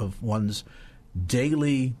of one's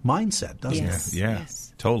daily mindset, doesn't it? Yeah,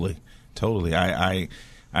 Yes. Totally. I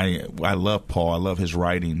love Paul. I love his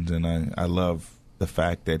writings, and I love the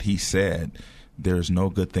fact that he said, there's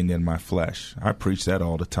no good thing in my flesh. I preach that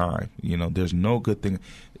all the time. There's no good thing.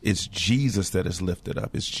 It's Jesus that is lifted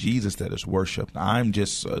up. It's Jesus that is worshipped. I'm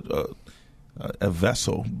just a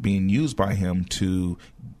vessel being used by him to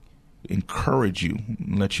encourage you,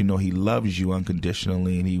 let you know he loves you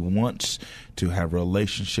unconditionally, and he wants to have a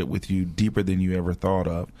relationship with you deeper than you ever thought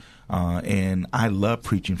of. And I love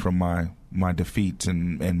preaching from my defeats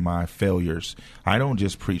and my failures. I don't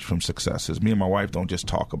just preach from successes. Me and my wife don't just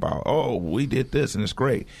talk about, oh, we did this and it's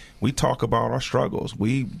great. We talk about our struggles.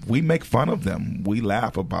 We make fun of them. We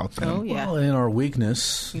laugh about them. Oh, yeah. Well, in our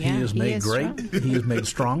weakness, he is made great. Strong. He is made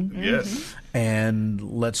strong. Yes. And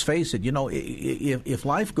let's face it, if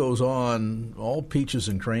life goes on all peaches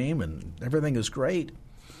and cream and everything is great,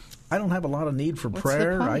 I don't have a lot of need for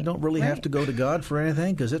prayer. I don't really have to go to God for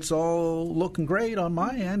anything because it's all looking great on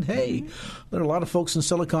my end. Hey, there are a lot of folks in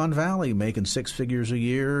Silicon Valley making 6 figures a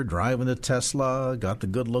year, driving a Tesla, got the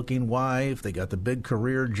good-looking wife, they got the big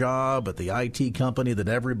career job at the IT company that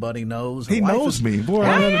everybody knows. He knows me. Boy,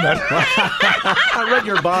 I read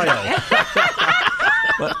your bio.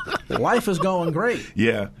 But life is going great.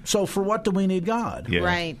 Yeah. So for what do we need God? Yeah.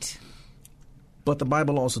 Right. But the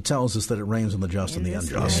Bible also tells us that it rains on the just and the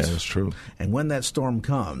unjust. Yeah, that's true. And when that storm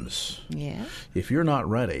comes, if you're not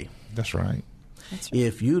ready, that's right.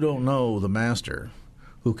 If you don't know the Master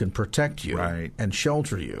who can protect you and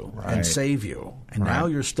shelter you and save you, and now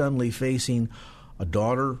you're suddenly facing a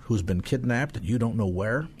daughter who's been kidnapped and you don't know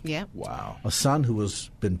where. Yeah. Wow. A son who has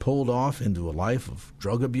been pulled off into a life of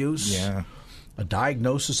drug abuse. Yeah. A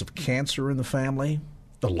diagnosis of cancer in the family.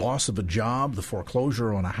 The loss of a job. The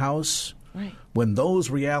foreclosure on a house. Right. When those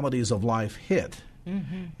realities of life hit,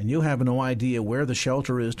 and you have no idea where the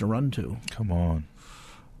shelter is to run to. Come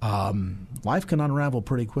on. Life can unravel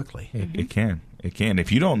pretty quickly. It can. It can.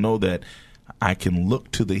 If you don't know that I can look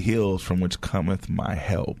to the hills from which cometh my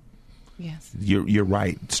help. Yes. You're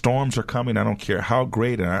right. Storms are coming. I don't care how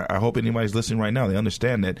great, and I hope anybody's listening right now, they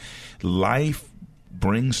understand that life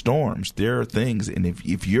brings storms. There are things, and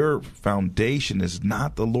if your foundation is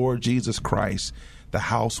not the Lord Jesus Christ, the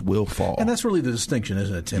house will fall. And that's really the distinction,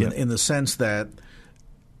 isn't it, Tim? Yep. In the sense that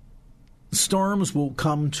storms will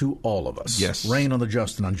come to all of us. Yes. Rain on the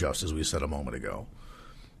just and unjust, as we said a moment ago.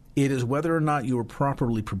 It is whether or not you are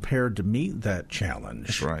properly prepared to meet that challenge.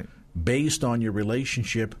 That's right. Based on your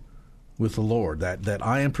relationship with the Lord, that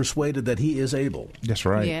I am persuaded that He is able. That's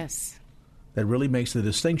right. Yes. That really makes the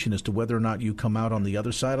distinction as to whether or not you come out on the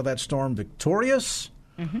other side of that storm victorious,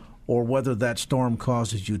 or whether that storm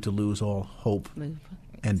causes you to lose all hope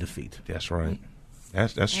and defeat. That's right.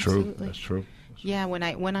 That's true. That's true. Yeah, when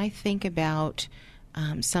I think about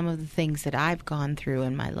some of the things that I've gone through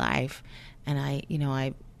in my life, and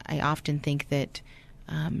I often think that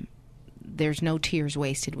there's no tears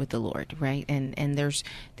wasted with the Lord, right? And there's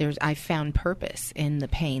I've found purpose in the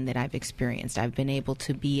pain that I've experienced. I've been able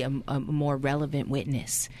to be a more relevant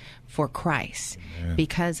witness for Christ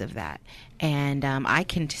because of that, and I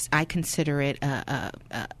consider it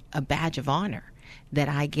a badge of honor that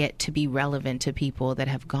I get to be relevant to people that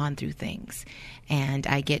have gone through things, and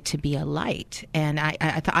I get to be a light. And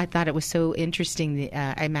I thought it was so interesting.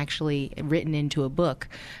 I'm actually written into a book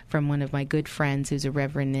from one of my good friends who's a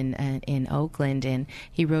reverend in Oakland, and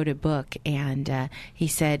he wrote a book, and he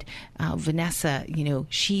said, Vanessa,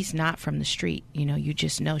 she's not from the street. You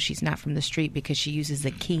just know she's not from the street because she uses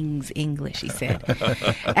the King's English, he said.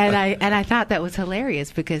 and I thought that was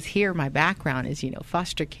hilarious, because here my background is,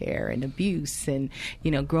 foster care and abuse and,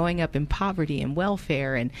 growing up in poverty and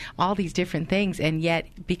welfare and all these different things. And yet,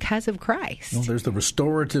 because of Christ. Well, there's the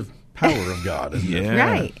restorative power of God, isn't it?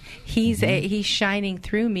 Right. He's he's shining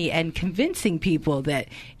through me and convincing people that,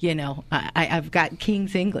 I've got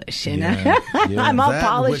King's English. And I'm all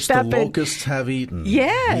polished that up. Which the locusts have eaten.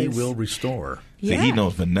 Yes. He will restore. See, he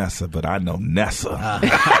knows Vanessa, but I know Nessa.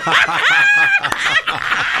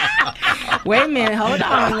 Wait a minute. Hold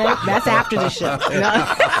on. That's after the show.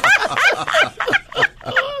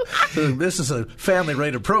 This is a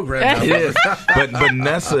family-rated program. It is. But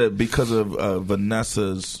Vanessa, because of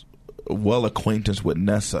Vanessa's well-acquaintance with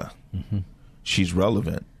Nessa, she's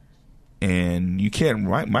relevant. And you can't,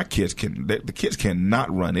 my kids the kids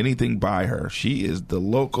cannot run anything by her. She is the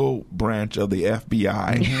local branch of the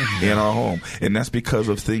FBI in our home. And that's because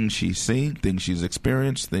of things she's seen, things she's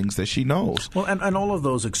experienced, things that she knows. Well, and all of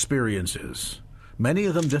those experiences, many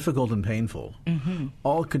of them difficult and painful,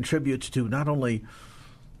 all contribute to not only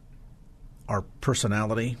our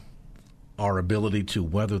personality, our ability to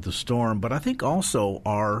weather the storm, but I think also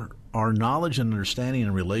our knowledge and understanding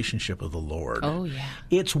and relationship of the Lord. Oh, yeah.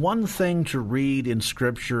 It's one thing to read in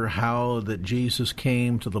Scripture how that Jesus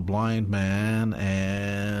came to the blind man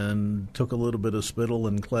and took a little bit of spittle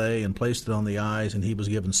and clay and placed it on the eyes, and he was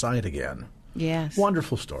given sight again. Yes.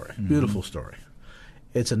 Wonderful story. Beautiful story.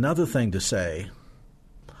 It's another thing to say,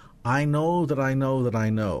 I know that I know that I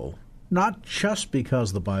know, not just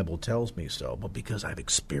because the Bible tells me so, but because I've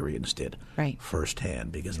experienced it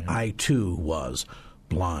firsthand, because I too was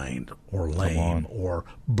blind or lame or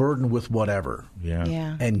burdened with whatever.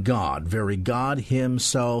 Yeah. And God, very God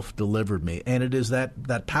himself delivered me. And it is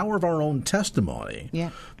that power of our own testimony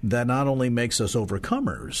that not only makes us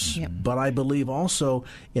overcomers, but I believe also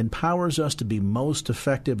empowers us to be most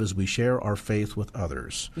effective as we share our faith with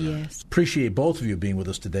others. Yes. Appreciate both of you being with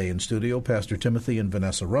us today in studio, Pastor Timothy and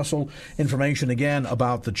Vanessa Russell. Information again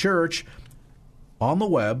about the church on the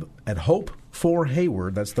web at Hope for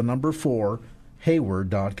Hayward. That's the number 4,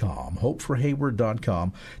 Hayward.com.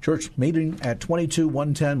 HopeForHayward.com. Church meeting at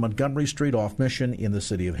 22110 Montgomery Street off Mission in the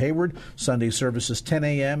city of Hayward. Sunday services 10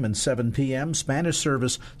 a.m. and 7 p.m. Spanish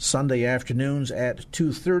service Sunday afternoons at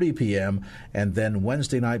 2:30 p.m. And then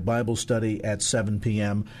Wednesday night Bible study at 7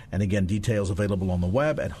 p.m. And again, details available on the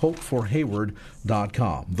web at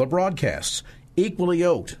HopeForHayward.com. The broadcasts, Equally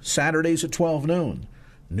Yoked, Saturdays at 12 noon.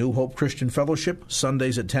 New Hope Christian Fellowship,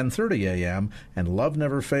 Sundays at 10:30 a.m., and Love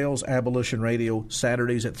Never Fails Abolition Radio,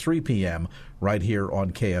 Saturdays at 3 p.m., right here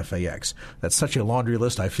on KFAX. That's such a laundry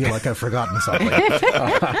list, I feel like I've forgotten something.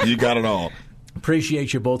 You got it all.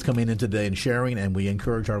 Appreciate you both coming in today and sharing, and we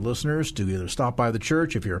encourage our listeners to either stop by the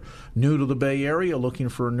church if you're new to the Bay Area looking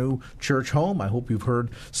for a new church home. I hope you've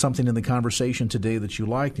heard something in the conversation today that you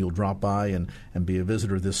liked. You'll drop by and be a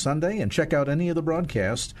visitor this Sunday and check out any of the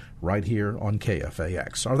broadcasts right here on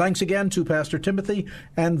KFAX. Our thanks again to Pastor Timothy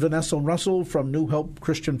and Vanessa Russell from New Hope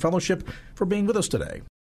Christian Fellowship for being with us today.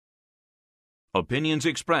 Opinions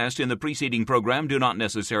expressed in the preceding program do not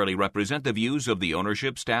necessarily represent the views of the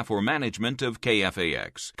ownership, staff, or management of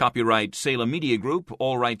KFAX. Copyright Salem Media Group,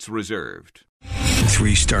 all rights reserved.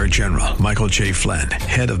 3-star General Michael J. Flynn,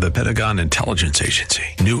 head of the Pentagon Intelligence Agency,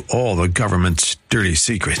 knew all the government's dirty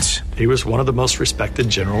secrets. He was one of the most respected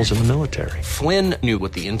generals in the military. Flynn knew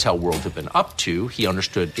what the intel world had been up to. He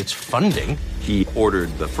understood its funding. He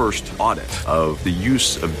ordered the first audit of the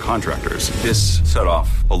use of contractors. This set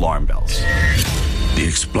off alarm bells. The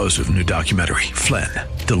explosive new documentary, Flynn,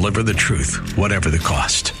 Deliver the Truth, Whatever the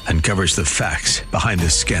Cost, uncovers the facts behind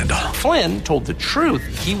this scandal. Flynn told the truth.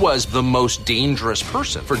 He was the most dangerous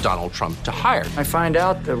person for Donald Trump to hire. I find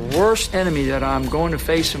out the worst enemy that I'm going to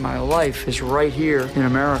face in my life is right here in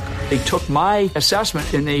America. They took my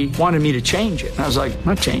assessment and they wanted me to change it. And I was like, I'm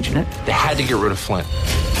not changing it. They had to get rid of Flynn.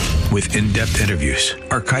 With in-depth interviews,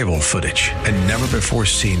 archival footage, and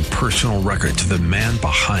never-before-seen personal records of the man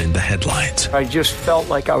behind the headlines. I just felt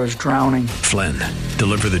like I was drowning. Flynn,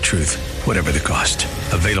 Deliver the Truth, Whatever the Cost.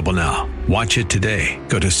 Available now. Watch it today.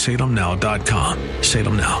 Go to salemnow.com.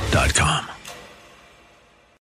 salemnow.com.